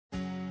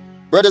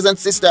Brothers and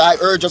sisters, I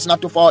urge us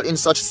not to fall in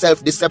such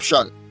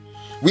self-deception.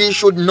 We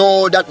should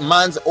know that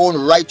man's own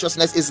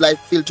righteousness is like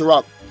filthy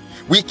rag.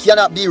 We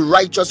cannot be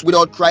righteous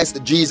without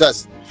Christ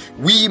Jesus.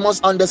 We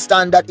must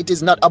understand that it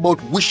is not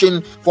about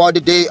wishing for the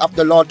day of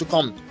the Lord to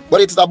come, but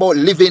it is about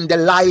living the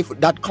life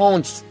that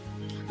counts.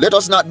 Let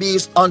us not be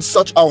on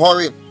such a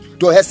hurry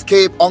to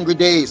escape hungry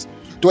days,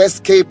 to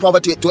escape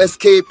poverty, to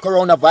escape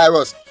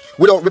coronavirus,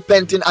 without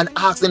repenting and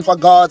asking for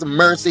God's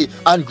mercy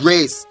and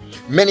grace.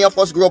 Many of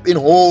us grew up in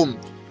home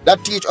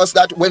that teach us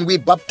that when we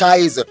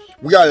baptize,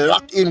 we are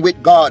locked in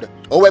with God.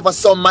 However,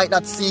 some might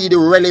not see the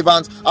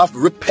relevance of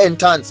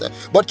repentance.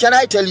 But can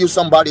I tell you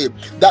somebody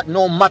that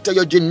no matter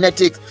your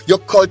genetics, your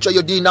culture,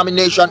 your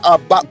denomination or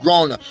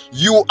background,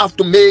 you have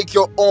to make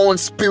your own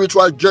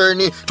spiritual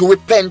journey to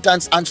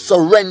repentance and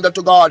surrender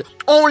to God.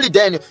 Only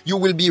then you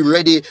will be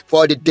ready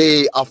for the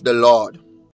day of the Lord.